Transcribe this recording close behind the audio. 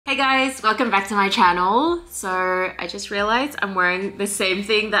Hey guys, welcome back to my channel. So I just realized I'm wearing the same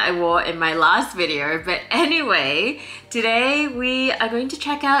thing that I wore in my last video. But anyway, today we are going to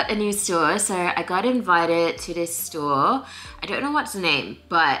check out a new store. So I got invited to this store. I don't know what's the name,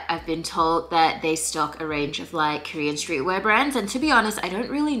 but I've been told that they stock a range of like Korean streetwear brands. And to be honest, I don't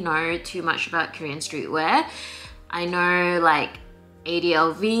really know too much about Korean streetwear. I know like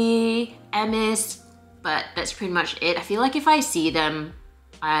ADLV, MS, but that's pretty much it. I feel like if I see them,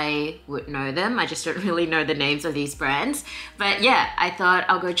 I would know them. I just don't really know the names of these brands. But yeah, I thought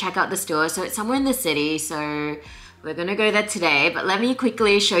I'll go check out the store. So it's somewhere in the city, so we're gonna go there today. But let me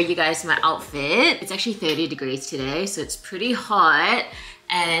quickly show you guys my outfit. It's actually 30 degrees today, so it's pretty hot.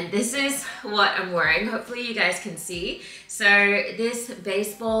 And this is what I'm wearing. Hopefully you guys can see. So this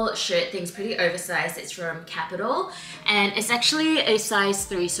baseball shirt thing's pretty oversized. It's from Capital. And it's actually a size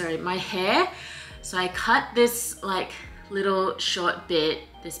 3, sorry, my hair. So I cut this like little short bit,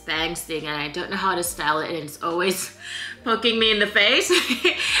 this bangs thing, and I don't know how to style it, and it's always poking me in the face.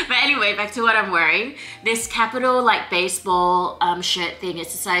 But anyway, back to what I'm wearing. This Capital like baseball shirt thing,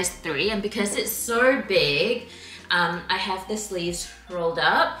 it's a size 3, and because it's so big, I have the sleeves rolled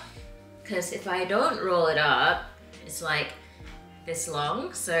up, because if I don't roll it up, it's like this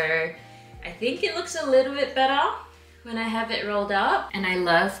long. So I think it looks a little bit better when I have it rolled up. And I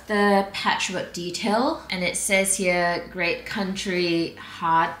love the patchwork detail, and it says here Great Country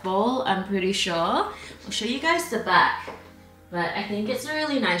Hardball, I'm pretty sure. I'll show you guys the back, but I think it's a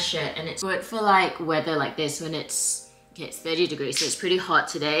really nice shirt, and it's good for like weather like this when it's 30 degrees, so it's pretty hot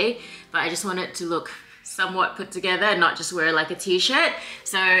today, but I just want it to look somewhat put together and not just wear like a t-shirt.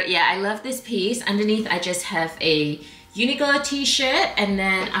 So yeah, I love this piece. Underneath I just have a Uniqlo t-shirt, and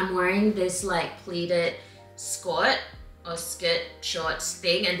then I'm wearing this like pleated Skort or skirt shorts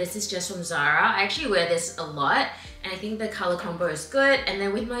thing, and this is just from Zara. I actually wear this a lot, and I think the color combo is good. And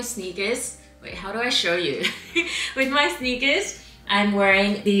then with my sneakers, wait, how do I show you? With my sneakers, I'm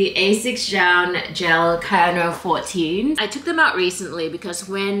wearing the Asics Gel Kayano 14. I took them out recently because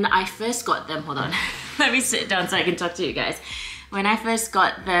when I first got them, hold on, let me sit down so I can talk to you guys. When I first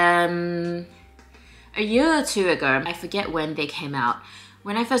got them a year or two ago, I forget when they came out.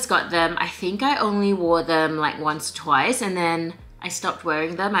 When I first got them, I think I only wore them like once or twice, and then I stopped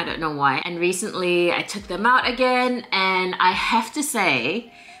wearing them. I don't know why. And recently I took them out again, and I have to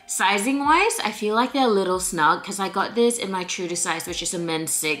say, sizing wise, I feel like they're a little snug, because I got this in my true to size, which is a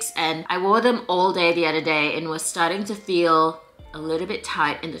men's 6, and I wore them all day the other day and was starting to feel a little bit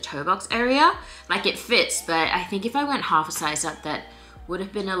tight in the toe box area. Like it fits, but I think if I went half a size up, that would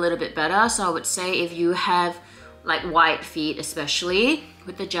have been a little bit better. So I would say if you have like white feet, especially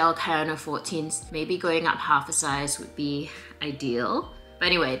with the Gel Kayano 14s, maybe going up half a size would be ideal. But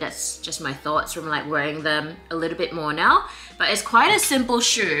anyway, that's just my thoughts from like wearing them a little bit more now. But it's quite a simple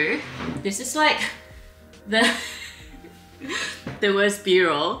shoe. This is like the worst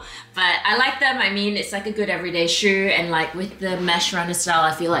b-roll, but I like them. I mean, it's like a good everyday shoe, and like with the mesh runner style,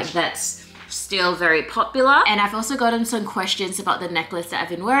 I feel like that's still very popular. And I've also gotten some questions about the necklace that I've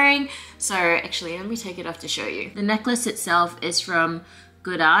been wearing. So actually, let me take it off to show you. The necklace itself is from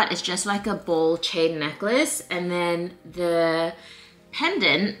Good Art. It's just like a ball chain necklace, and then the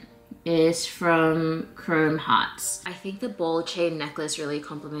pendant is from Chrome Hearts. I think the ball chain necklace really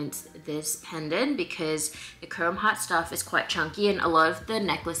complements this pendant because the Chrome Heart stuff is quite chunky, and a lot of the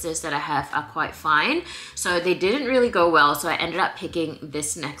necklaces that I have are quite fine. So they didn't really go well, so I ended up picking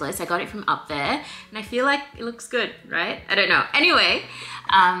this necklace. I got it from Up There, and I feel like it looks good, right? I don't know. Anyway,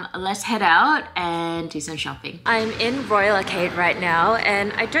 let's head out and do some shopping. I'm in Royal Arcade right now,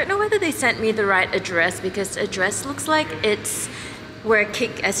 and I don't know whether they sent me the right address, because the address looks like it's where Kick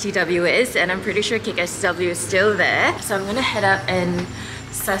STW is, and I'm pretty sure Kick STW is still there. So I'm gonna head up and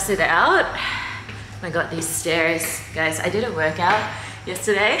suss it out. Oh my god, these stairs. Guys, I did a workout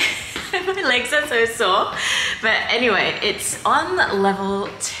yesterday. My legs are so sore. But anyway, it's on level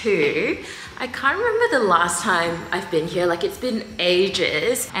 2. I can't remember the last time I've been here, like it's been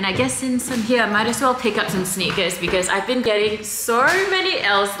ages. And I guess since I'm here, I might as well pick up some sneakers, because I've been getting so many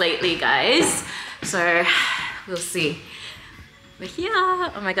L's lately, guys. So we'll see. We're here.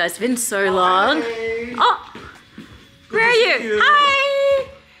 Oh my god, it's been so long. Hi. Oh, where are you? Hi.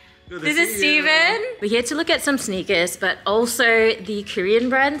 This is Steven. We're here to look at some sneakers, but also the Korean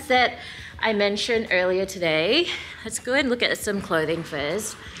brands that I mentioned earlier today. Let's go and look at some clothing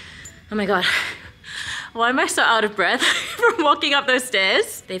first. Oh my god, why am I so out of breath from walking up those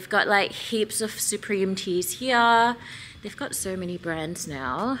stairs? They've got like heaps of Supreme tees here. They've got so many brands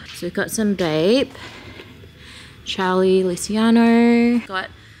now. So we've got some Bape, Charlie Luciano, got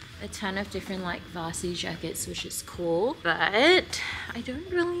a ton of different like varsity jackets, which is cool, but I don't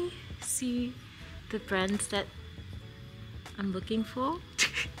really see the brands that I'm looking for.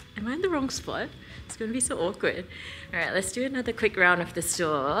 Am I in the wrong spot? It's gonna be so awkward. All right, let's do another quick round of the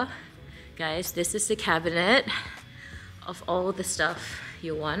store. Guys, this is the cabinet of all the stuff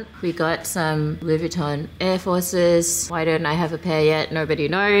you want. We got some Louis Vuitton Air Forces. Why don't I have a pair yet? Nobody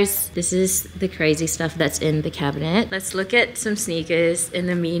knows. This is the crazy stuff that's in the cabinet. Let's look at some sneakers in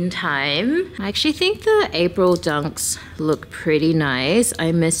the meantime. I actually think the April Dunks look pretty nice.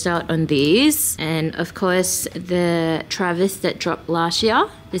 I missed out on these. And of course, the Travis that dropped last year.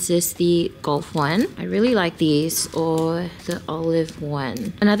 This is the golf one. I really like these, or the olive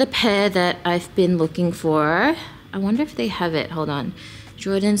one. Another pair that I've been looking for. I wonder if they have it. Hold on.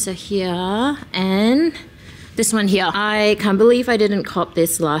 Jordans are here, and this one here. I can't believe I didn't cop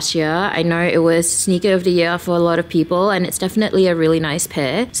this last year. I know it was sneaker of the year for a lot of people, and it's definitely a really nice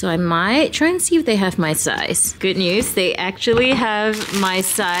pair. So I might try and see if they have my size. Good news, they actually have my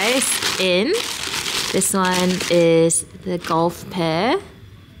size in. This one is the golf pair.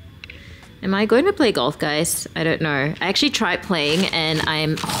 Am I going to play golf, guys? I don't know. I actually tried playing and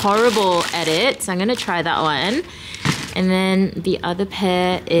I'm horrible at it, so I'm gonna try that one. And then the other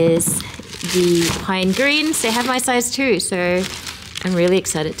pair is the pine greens. They have my size too, so I'm really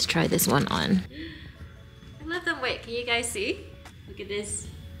excited to try this one on. I love them. Wait, can you guys see? Look at this.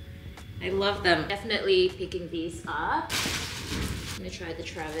 I love them. Definitely picking these up. I'm gonna try the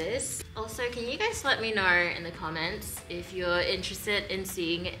Travis. Also, can you guys let me know in the comments if you're interested in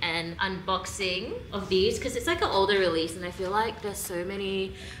seeing an unboxing of these, because it's like an older release and I feel like there's so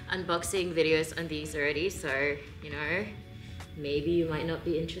many unboxing videos on these already, so you know, maybe you might not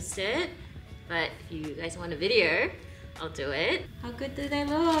be interested, but if you guys want a video, I'll do it. How good do they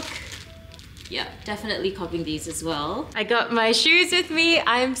look? Yeah, definitely copying these as well. I got my shoes with me.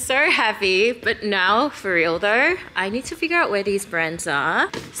 I'm so happy. But now, for real though, I need to figure out where these brands are.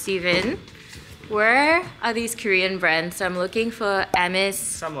 Steven, where are these Korean brands? I'm looking for Amis.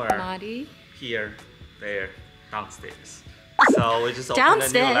 Somewhere. Marty. Here, there, downstairs. So we just opened a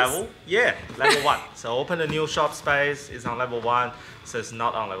new level. Yeah, level 1. So open a new shop space. It's on level 1, so it's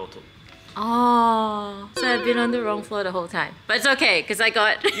not on level 2. Oh, so I've been on the wrong floor the whole time. But it's okay, because I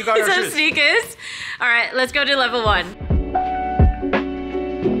got, some sneakers. All right, let's go to level 1.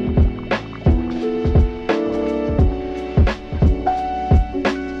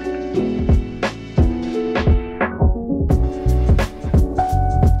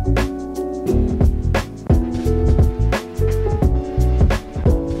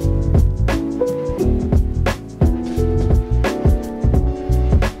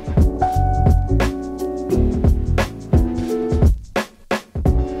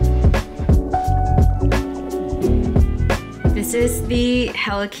 This is the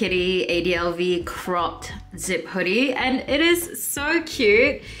Hello Kitty ADLV cropped zip hoodie and it is so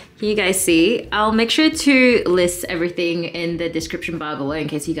cute. Can you guys see? I'll make sure to list everything in the description bar below in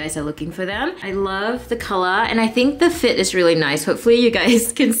case you guys are looking for them. I love the color and I think the fit is really nice. Hopefully you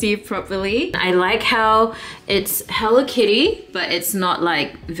guys can see properly. I like how it's Hello Kitty, but it's not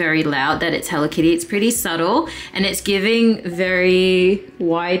like very loud that it's Hello Kitty. It's pretty subtle and it's giving very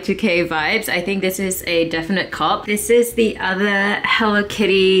Y2K vibes. I think this is a definite cop. This is the other Hello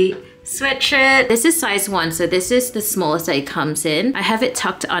Kitty sweatshirt. This is size 1, so this is the smallest that it comes in. I have it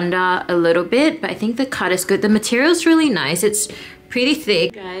tucked under a little bit, but I think the cut is good. The material's really nice. It's pretty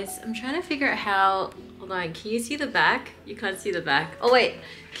thick. Guys, I'm trying to figure out how... Hold on, can you see the back? You can't see the back. Oh wait,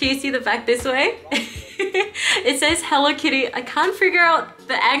 can you see the back this way? It says Hello Kitty. I can't figure out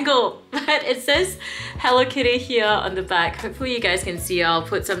the angle, but it says Hello Kitty here on the back. Hopefully you guys can see. I'll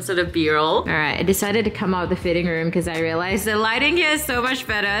put some sort of b-roll. All right, I decided to come out of the fitting room because I realized the lighting here is so much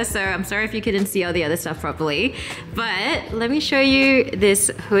better. So I'm sorry if you couldn't see all the other stuff properly. But let me show you this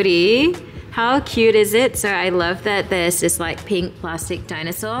hoodie. How cute is it? So I love that there's this like pink plastic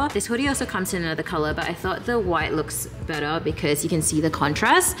dinosaur. This hoodie also comes in another color, but I thought the white looks better because you can see the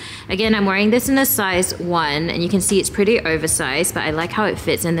contrast. Again, I'm wearing this in a size 1 and you can see it's pretty oversized, but I like how it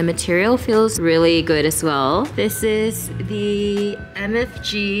fits and the material feels really good as well. This is the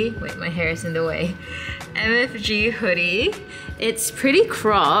MFG, wait, my hair is in the way. MFG hoodie. It's pretty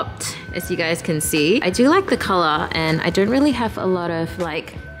cropped, as you guys can see. I do like the color and I don't really have a lot of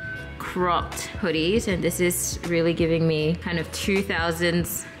like cropped hoodies, and this is really giving me kind of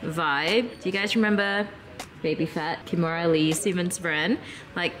 2000s vibe. Do you guys remember Baby Fat, Kimura Lee, Siemens brand,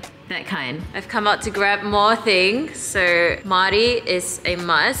 like that kind. I've come out to grab more things, so Marty is a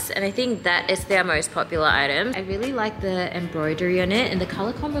must, and I think that is their most popular item. I really like the embroidery on it, and the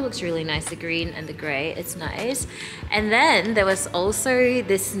color combo looks really nice, the green and the gray, it's nice. And then there was also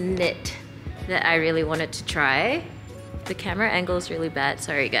this knit that I really wanted to try. The camera angle is really bad,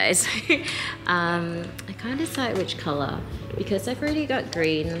 sorry guys. I can't decide which color because I've already got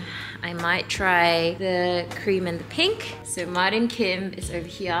green. I might try the cream and the pink. So Martin Kim is over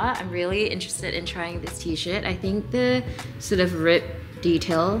here. I'm really interested in trying this t-shirt. I think the sort of rip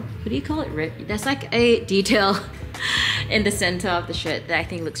detail, what do you call it, rip? There's like a detail in the center of the shirt that I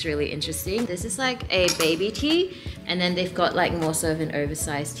think looks really interesting. This is like a baby tee, and then they've got like more sort of an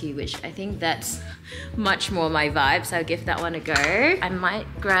oversized tee, which I think that's much more my vibe, so I'll give that one a go. I might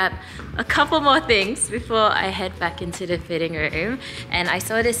grab a couple more things before I head back into the fitting room. And I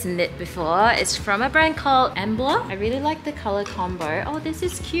saw this knit before. It's from a brand called Embla. I really like the color combo. Oh, this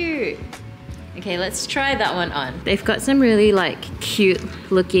is cute. Okay, let's try that one on. They've got some really like cute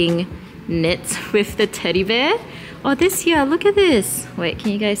looking knits with the teddy bear. Oh, this here, look at this. Wait,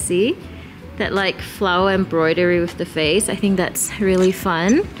 can you guys see? That like flower embroidery with the face. I think that's really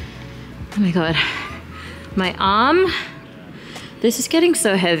fun. Oh my god, my arm. This is getting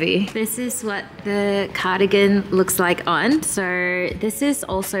so heavy. This is what the cardigan looks like on. So this is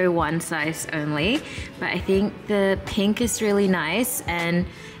also one size only, but I think the pink is really nice and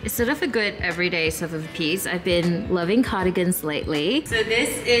it's sort of a good everyday sort of piece. I've been loving cardigans lately. So this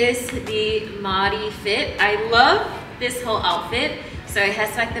is the Marty fit. I love this whole outfit. So it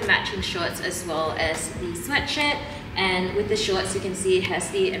has like the matching shorts as well as the sweatshirt. And with the shorts, you can see it has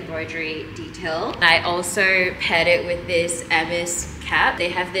the embroidery detail. I also paired it with this Amis cap. They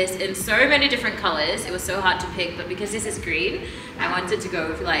have this in so many different colors. It was so hard to pick, but because this is green, I wanted to go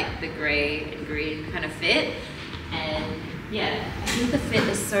with like the gray and green kind of fit. And yeah, I think the fit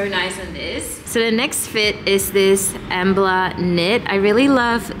is so nice on this. So the next fit is this Ambler knit. I really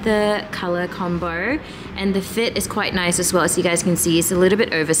love the color combo, and the fit is quite nice as well. As you guys can see, it's a little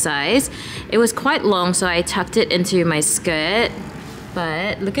bit oversized. It was quite long, so I tucked it into my skirt.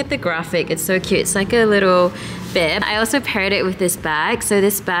 But look at the graphic, it's so cute. It's like a little bib. I also paired it with this bag. So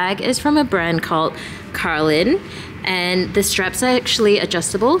this bag is from a brand called Carlin. And the straps are actually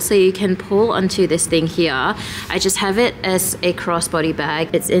adjustable, so you can pull onto this thing here. I just have it as a crossbody bag.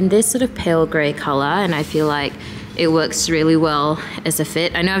 It's in this sort of pale grey color, and I feel like it works really well as a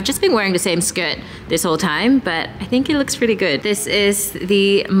fit. I know I've just been wearing the same skirt this whole time, but I think it looks pretty good. This is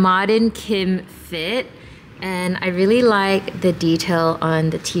the Martin Kim fit, and I really like the detail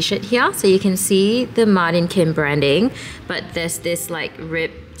on the t-shirt here. So you can see the Martin Kim branding, but there's this like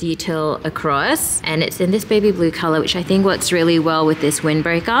rip detail across, and it's in this baby blue color, which I think works really well with this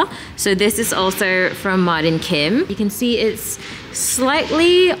windbreaker. So this is also from Martin Kim. You can see it's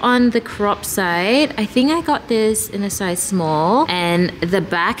slightly on the crop side. I think I got this in a size small, and the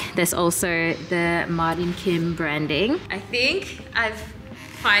back there's also the Martin Kim branding. I think I've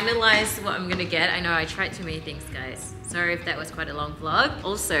finalized what I'm gonna get. I know I tried too many things, guys. Sorry if that was quite a long vlog.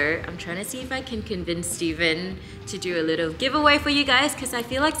 Also, I'm trying to see if I can convince Steven to do a little giveaway for you guys, because I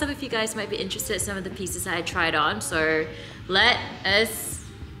feel like some of you guys might be interested in some of the pieces that I tried on. So let us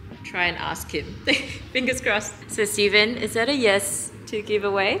try and ask him. Fingers crossed. So Steven, is that a yes to give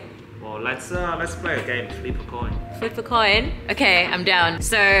away? Well, let's play a game. Flip a coin. Flip a coin? Okay, I'm down.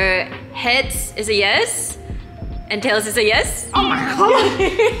 So heads is a yes, and tails is a yes. Oh my god!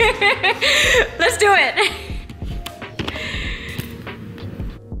 Let's do it.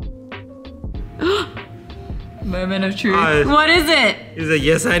 Moment of truth. What is it? It's a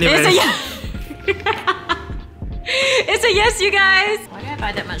yes anyway. It's a yes. It's a yes, you guys. Why do I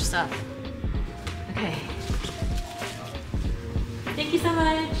buy that much stuff? Okay. Thank you so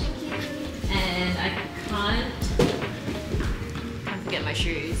much. Thank you. And I can't forget my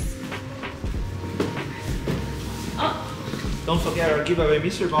shoes. Oh. Don't forget our giveaway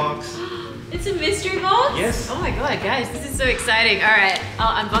mystery box. It's a mystery box? Yes. Oh my god, guys, this is so exciting. Alright,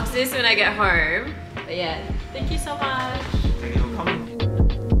 I'll unbox this when I get home. But yeah, thank you so much. Thank you for coming.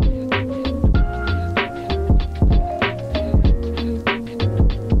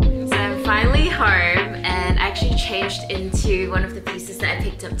 So I'm finally home, and I actually changed into one of the pieces that I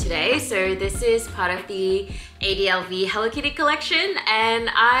picked up today. So this is part of the ADLV Hello Kitty collection, and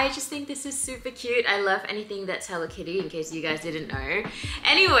I just think this is super cute. I love anything that's Hello Kitty, in case you guys didn't know.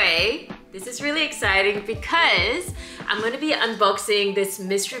 Anyway, this is really exciting because I'm going to be unboxing this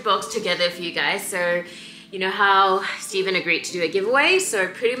mystery box together for you guys. So you know how Steven agreed to do a giveaway, so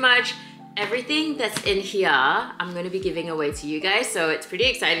pretty much everything that's in here, I'm going to be giving away to you guys. So it's pretty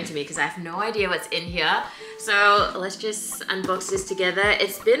exciting to me because I have no idea what's in here. So let's just unbox this together.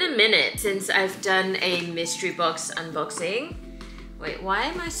 It's been a minute since I've done a mystery box unboxing. Wait, why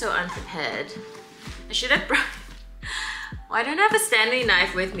am I so unprepared? I should have brought... Why don't I have a Stanley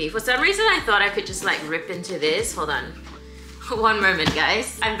knife with me? For some reason, I thought I could just like rip into this. Hold on. One moment,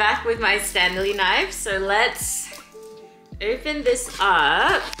 guys. I'm back with my Stanley knife. So let's open this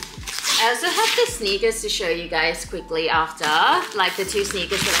up. I also have the sneakers to show you guys quickly after. Like the 2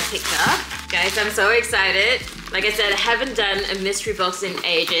 sneakers that I picked up. Guys, I'm so excited. Like I said, I haven't done a mystery box in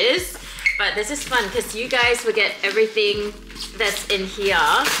ages. But this is fun because you guys will get everything that's in here.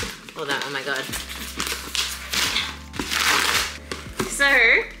 Hold on, oh my god.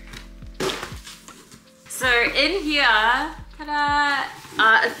 So in here, ta-da,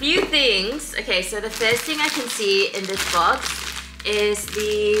 a few things. Okay, so the first thing I can see in this box is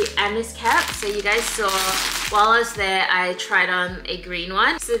the Anis cap. So you guys saw while I was there, I tried on a green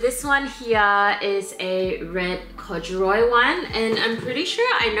one. So this one here is a red corduroy one, and I'm pretty sure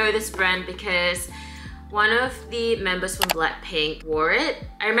I know this brand because one of the members from Blackpink wore it.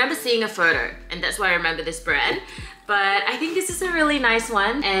 I remember seeing a photo, and that's why I remember this brand. But I think this is a really nice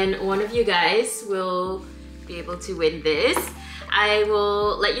one, and one of you guys will be able to win this. I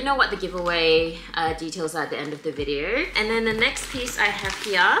will let you know what the giveaway details are at the end of the video. And then the next piece I have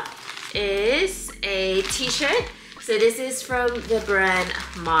here is a t-shirt. So this is from the brand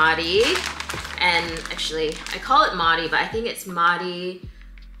Marty. And actually, I call it Marty, but I think it's Marty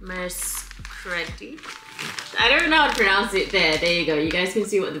Mercredi. I don't know how to pronounce it there. There you go. You guys can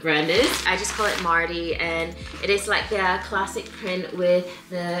see what the brand is. I just call it Marty, and it is like their classic print with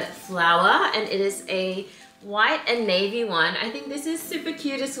the flower, and it is a white and navy one. I think this is super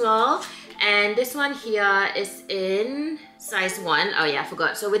cute as well. And this one here is in size 1. Oh yeah, I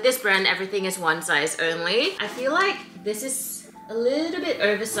forgot. So with this brand, everything is 1 size only. I feel like this is a little bit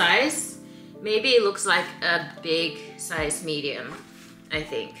oversized. Maybe it looks like a big size medium, I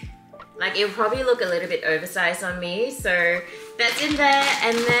think. Like it would probably look a little bit oversized on me. So that's in there.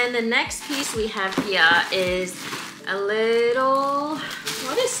 And then the next piece we have here is a little,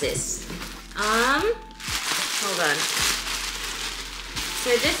 what is this? Hold on. So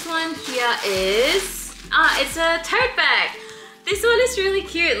this one here is, it's a tote bag. This one is really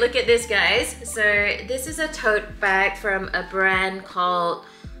cute. Look at this, guys. So this is a tote bag from a brand called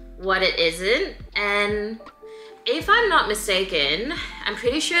What It Isn't. And if I'm not mistaken, I'm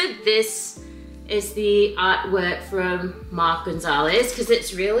pretty sure this is the artwork from Mark Gonzalez because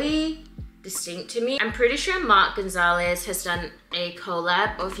it's really distinct to me. I'm pretty sure Mark Gonzalez has done a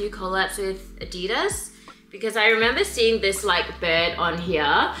collab or a few collabs with Adidas because I remember seeing this like bird on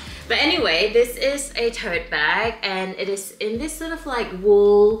here. But anyway, this is a tote bag and it is in this sort of like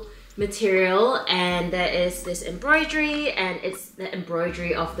wool material, and there is this embroidery, and it's the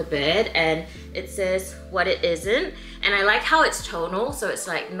embroidery of the bird, and it says What It Isn't. And I like how it's tonal, so it's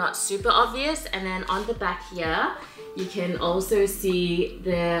like not super obvious. And then on the back here, you can also see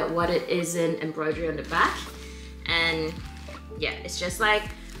the What It Isn't embroidery on the back. And yeah, it's just like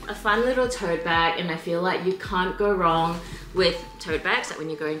a fun little tote bag, and I feel like you can't go wrong with tote bags like when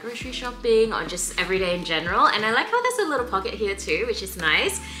you're going grocery shopping or just everyday in general. And I like how there's a little pocket here too, which is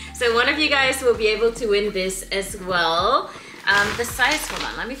nice. So one of you guys will be able to win this as well. The size, hold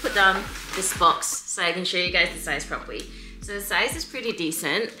on, let me put down this box so I can show you guys the size properly. So the size is pretty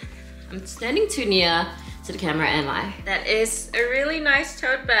decent. I'm standing too near to the camera, am I? That is a really nice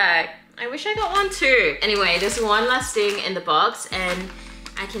tote bag. I wish I got one too. Anyway, there's one last thing in the box, and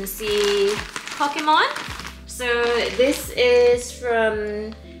I can see Pokemon. So this is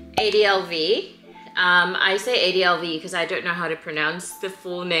from ADLV. I say ADLV because I don't know how to pronounce the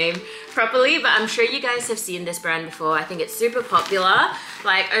full name properly, but I'm sure you guys have seen this brand before. I think it's super popular.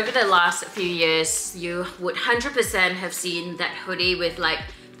 Like over the last few years, you would 100% have seen that hoodie with like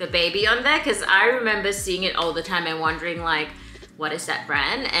the baby on there, because I remember seeing it all the time and wondering like, what is that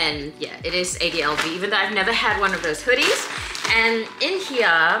brand? And yeah, it is ADLV, even though I've never had one of those hoodies. And in here,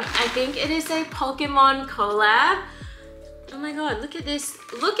 I think it is a Pokemon collab. Oh my god, look at this.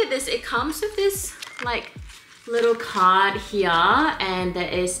 Look at this. It comes with this like little card here, and there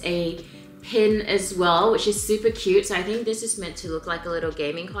is a pin as well, which is super cute. So I think this is meant to look like a little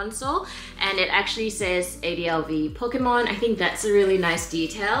gaming console, and it actually says ADLV Pokemon. I think that's a really nice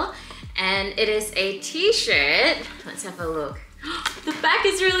detail. And it is a t-shirt. Let's have a look. The back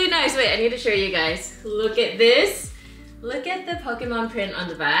is really nice. Wait, I need to show you guys. Look at this. Look at the Pokemon print on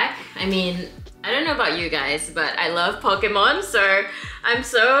the back. I mean, I don't know about you guys, but I love Pokemon, so I'm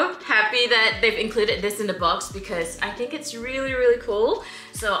so happy that they've included this in the box because I think it's really, really cool.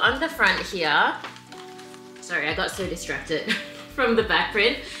 So on the front here, sorry, I got so distracted from the back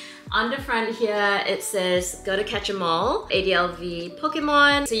print. On the front here, it says, gotta catch 'em all, ADLV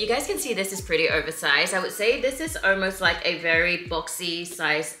Pokemon. So you guys can see this is pretty oversized. I would say this is almost like a very boxy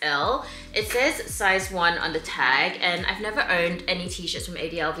size L. It says size 1 on the tag, and I've never owned any t-shirts from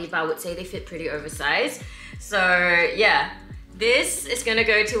ADLV, but I would say they fit pretty oversized. So yeah, this is gonna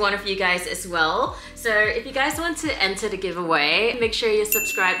go to one of you guys as well. So if you guys want to enter the giveaway, make sure you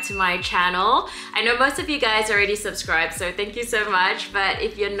subscribe to my channel. I know most of you guys already subscribed, so thank you so much. But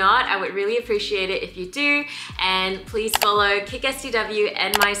if you're not, I would really appreciate it if you do. And please follow KickSTW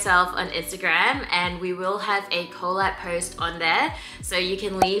and myself on Instagram, and we will have a collab post on there. So you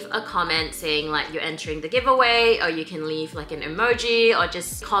can leave a comment saying like you're entering the giveaway, or you can leave like an emoji, or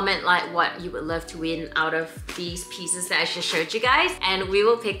just comment like what you would love to win out of these pieces that I just showed you guys. And we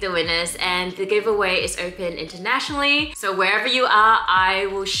will pick the winners, and the giveaway is open internationally, so wherever you are, I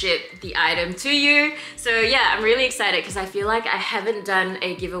will ship the item to you. So yeah, I'm really excited because I feel like I haven't done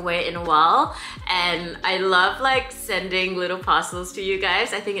a giveaway in a while, and I love like sending little parcels to you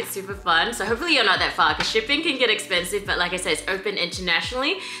guys. I think it's super fun. So hopefully you're not that far, because shipping can get expensive, but like I said, it's open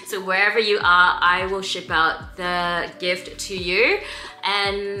internationally, so wherever you are, I will ship out the gift to you.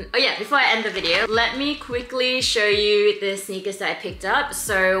 And oh yeah, before I end the video, let me quickly show you the sneakers that I picked up.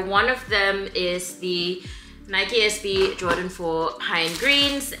 So one of them is the Nike SB Jordan 4 Pine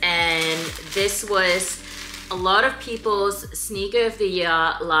Greens, and this was a lot of people's sneaker of the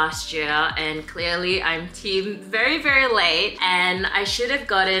year last year, and clearly I'm team very late, and I should have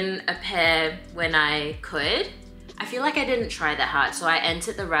gotten a pair when I could. I feel like I didn't try that hard, so I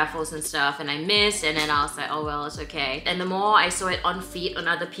entered the raffles and stuff and I missed, and then I was like, oh well, it's okay. And the more I saw it on feet on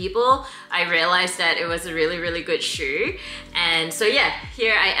other people, I realized that it was a really good shoe. And so yeah,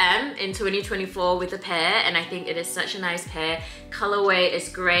 here I am in 2024 with a pair, and I think it is such a nice pair. Colorway is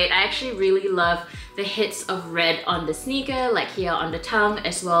great. I actually really love the hits of red on the sneaker, like here on the tongue,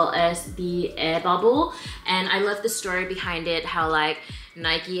 as well as the air bubble. And I love the story behind it, how like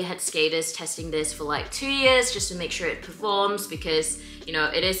Nike had skaters testing this for like 2 years just to make sure it performs, because you know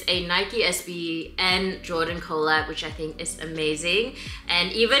it is a Nike SB and Jordan collab, which I think is amazing.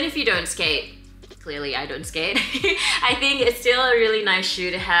 And even if you don't skate, clearly I don't skate, I think it's still a really nice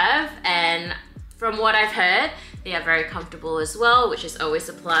shoe to have. And from what I've heard, they are very comfortable as well, which is always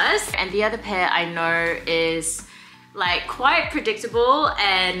a plus. And the other pair I know is like quite predictable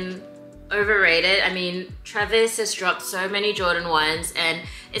and overrated. I mean, Travis has dropped so many Jordan 1s, and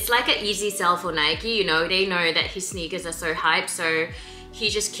it's like an easy sell for Nike. You know, they know that his sneakers are so hyped, so he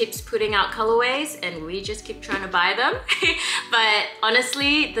just keeps putting out colorways and we just keep trying to buy them. But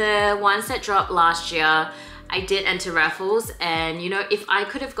honestly, the ones that dropped last year, I did enter raffles, and you know, if I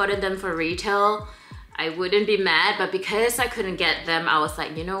could have gotten them for retail, I wouldn't be mad, but because I couldn't get them, I was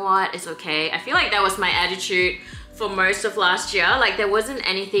like, you know what, it's okay. I feel like that was my attitude for most of last year. Like there wasn't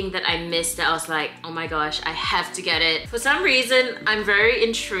anything that I missed that I was like, oh my gosh, I have to get it. For some reason, I'm very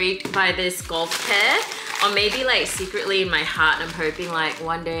intrigued by this golf pair, or maybe like secretly in my heart, I'm hoping like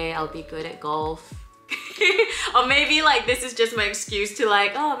one day I'll be good at golf. Or maybe like this is just my excuse to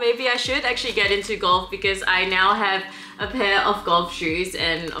like, oh, maybe I should actually get into golf, because I now have a pair of golf shoes,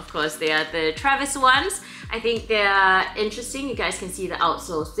 and of course they are the Travis ones. I think they are interesting. You guys can see the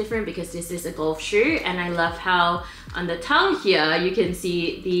outsole is different because this is a golf shoe, and I love how on the tongue here you can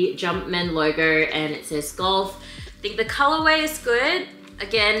see the Jumpman logo and it says golf. I think the colorway is good.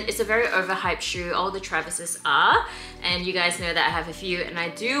 Again, it's a very overhyped shoe. All the Travises are, and you guys know that I have a few and I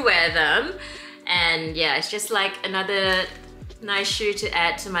do wear them. And yeah, it's just like another nice shoe to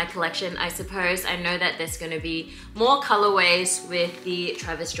add to my collection, I suppose. I know that there's going to be more colorways with the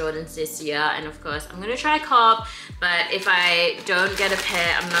Travis Jordans this year, and of course I'm going to try cop, but if I don't get a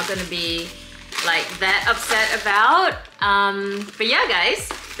pair, I'm not going to be like that upset about. But yeah guys,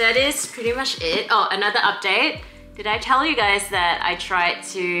 that is pretty much it. Oh, another update. Did I tell you guys that I tried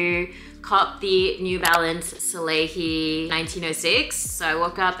to cop the New Balance Salehi 1906? So I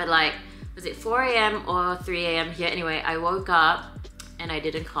woke up at like, was it 4 AM or 3 AM here? Anyway, I woke up and I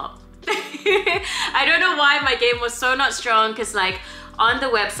didn't cop. I don't know why my game was so not strong, because like on the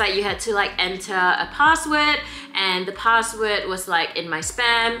website you had to like enter a password, and the password was like in my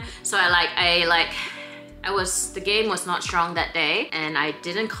spam. So the game was not strong that day, and I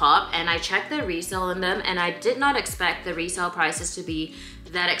didn't cop, and I checked the resale on them, and I did not expect the resale prices to be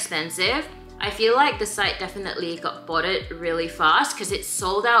that expensive. I feel like the site definitely got bought it really fast because it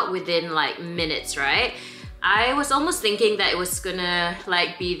sold out within like minutes, right? I was almost thinking that it was gonna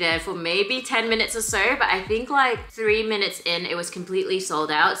like be there for maybe 10 minutes or so, but I think like 3 minutes in it was completely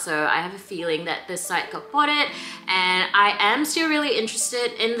sold out. So I have a feeling that this site got bought it, and I am still really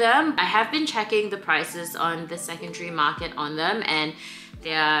interested in them. I have been checking the prices on the secondary market on them, and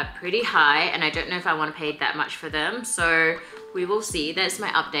they are pretty high, and I don't know if I want to pay that much for them. So we will see. That's my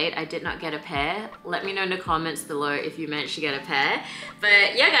update. I did not get a pair. Let me know in the comments below if you managed to get a pair.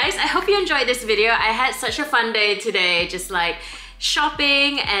 But yeah guys, I hope you enjoyed this video. I had such a fun day today, just like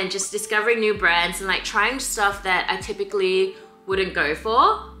shopping and just discovering new brands and like trying stuff that I typically wouldn't go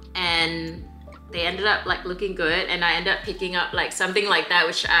for, and they ended up like looking good, and I ended up picking up like something like that,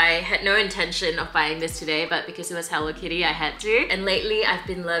 which I had no intention of buying this today, but because it was Hello Kitty I had to. And lately I've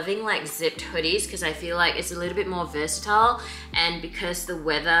been loving like zipped hoodies because I feel like it's a little bit more versatile, and because the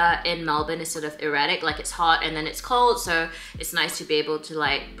weather in Melbourne is sort of erratic, like it's hot and then it's cold, so it's nice to be able to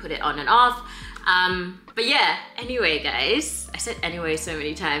like put it on and off. But yeah, anyway guys, I said anyway so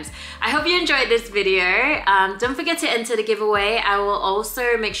many times. I hope you enjoyed this video. Don't forget to enter the giveaway. I will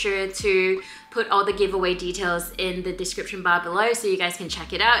also make sure to put all the giveaway details in the description bar below so you guys can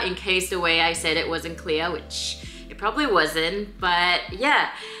check it out in case the way I said it wasn't clear, which it probably wasn't. But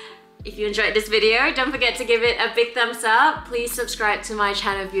yeah, if you enjoyed this video, don't forget to give it a big thumbs up. Please subscribe to my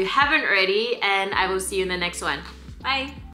channel if you haven't already, and I will see you in the next one. Bye!